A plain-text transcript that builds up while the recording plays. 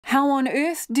How on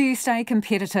earth do you stay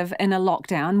competitive in a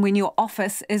lockdown when your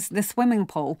office is the swimming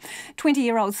pool?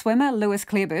 20-year-old swimmer Lewis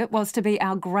Clareburt was to be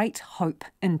our great hope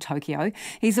in Tokyo.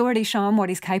 He's already shown what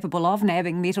he's capable of,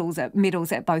 nabbing medals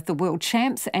at both the World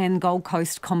Champs and Gold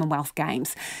Coast Commonwealth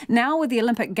Games. Now with the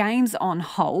Olympic Games on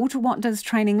hold, what does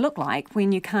training look like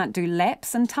when you can't do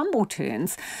laps and tumble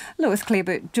turns? Lewis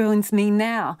Clareburt joins me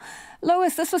now.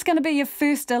 Lewis, this was going to be your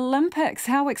first Olympics.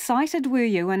 How excited were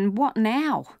you and what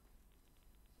now?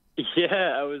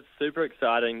 Yeah, it was super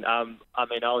exciting. I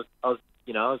was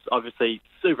obviously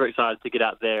super excited to get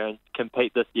out there and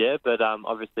compete this year, but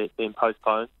obviously it's been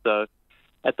postponed. So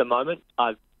at the moment,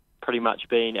 I've pretty much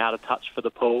been out of touch for the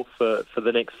pool for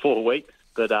the next 4 weeks.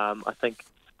 But I think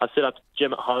I set up a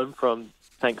gym at home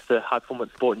thanks to High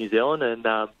Performance Sport New Zealand,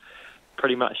 and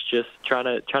pretty much just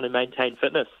trying to maintain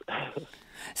fitness.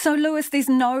 So Lewis, there's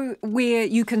nowhere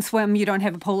you can swim. You don't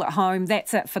have a pool at home.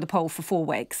 That's it for the pool for 4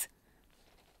 weeks.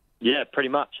 Yeah, pretty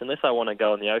much. Unless I want to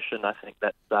go in the ocean, I think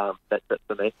that's it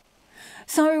for me.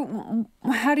 So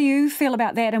how do you feel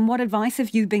about that, and what advice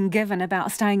have you been given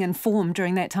about staying informed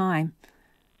during that time?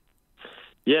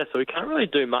 Yeah, so we can't really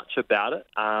do much about it.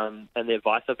 And the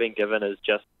advice I've been given is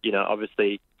just,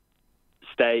 obviously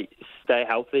stay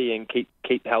healthy and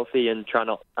keep healthy and try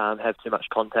not have too much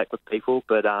contact with people.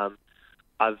 But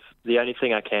the only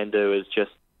thing I can do is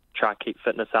just try to keep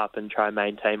fitness up and try and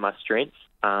maintain my strength.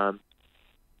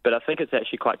 But I think it's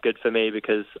actually quite good for me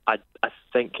because I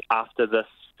think after this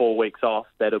 4 weeks off,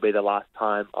 that'll be the last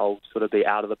time I'll sort of be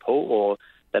out of the pool, or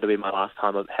that'll be my last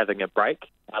time of having a break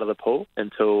out of the pool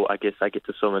until I guess I get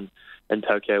to swim in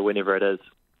Tokyo whenever it is.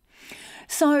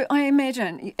 So I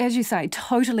imagine, as you say,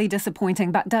 totally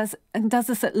disappointing, but does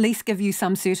this at least give you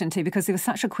some certainty because there was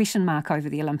such a question mark over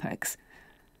the Olympics?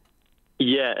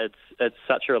 Yeah, it's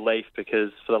such a relief because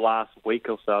for the last week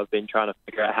or so I've been trying to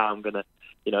figure out how I'm going to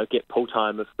get pool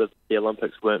time if the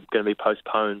Olympics weren't going to be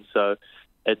postponed. So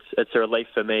it's a relief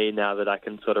for me now that I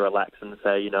can sort of relax and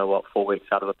say, 4 weeks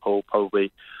out of the pool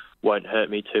probably won't hurt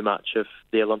me too much if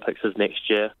the Olympics is next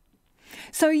year.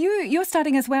 So you're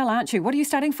studying as well, aren't you? What are you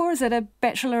studying for? Is it a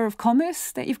Bachelor of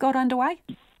Commerce that you've got underway?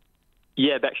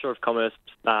 Yeah, Bachelor of Commerce,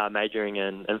 majoring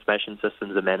in Information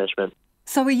Systems and Management.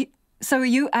 So are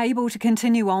you able to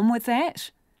continue on with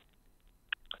that?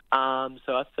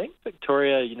 So I think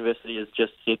Victoria University has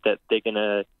just said that they're going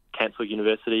to cancel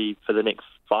university for the next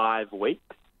 5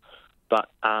 weeks, but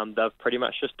they've pretty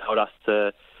much just told us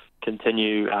to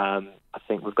continue. I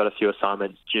think we've got a few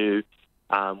assignments due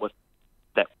with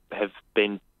that have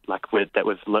been that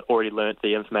we've already learnt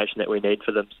the information that we need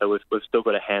for them. So we've still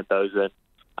got to hand those in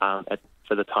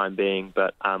for the time being,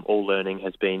 but all learning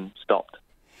has been stopped.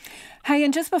 Hey,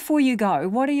 and just before you go,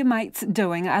 what are your mates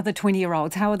doing, other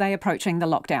 20-year-olds? How are they approaching the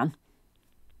lockdown?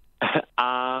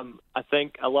 I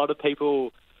think a lot of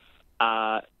people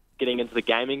are getting into the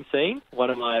gaming scene. One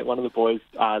of the boys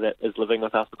that is living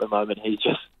with us at the moment,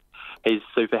 he's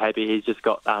super happy. He's just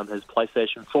got his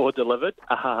PlayStation 4 delivered.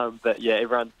 But yeah,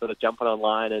 everyone's sort of jumping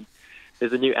online, and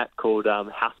there's a new app called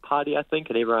House Party, I think,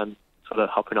 and everyone's sort of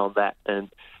hopping on that and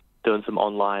doing some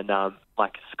online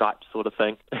like Skype sort of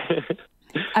thing.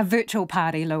 A virtual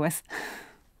party, Lewis.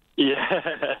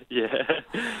 Yeah,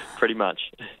 pretty much.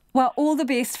 Well, all the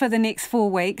best for the next 4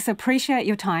 weeks. Appreciate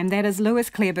your time. That is Lewis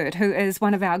Clareburt, who is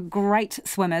one of our great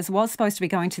swimmers, was supposed to be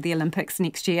going to the Olympics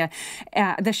this year,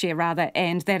 and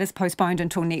that is postponed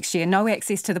until next year. No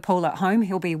access to the pool at home.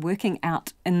 He'll be working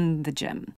out in the gym.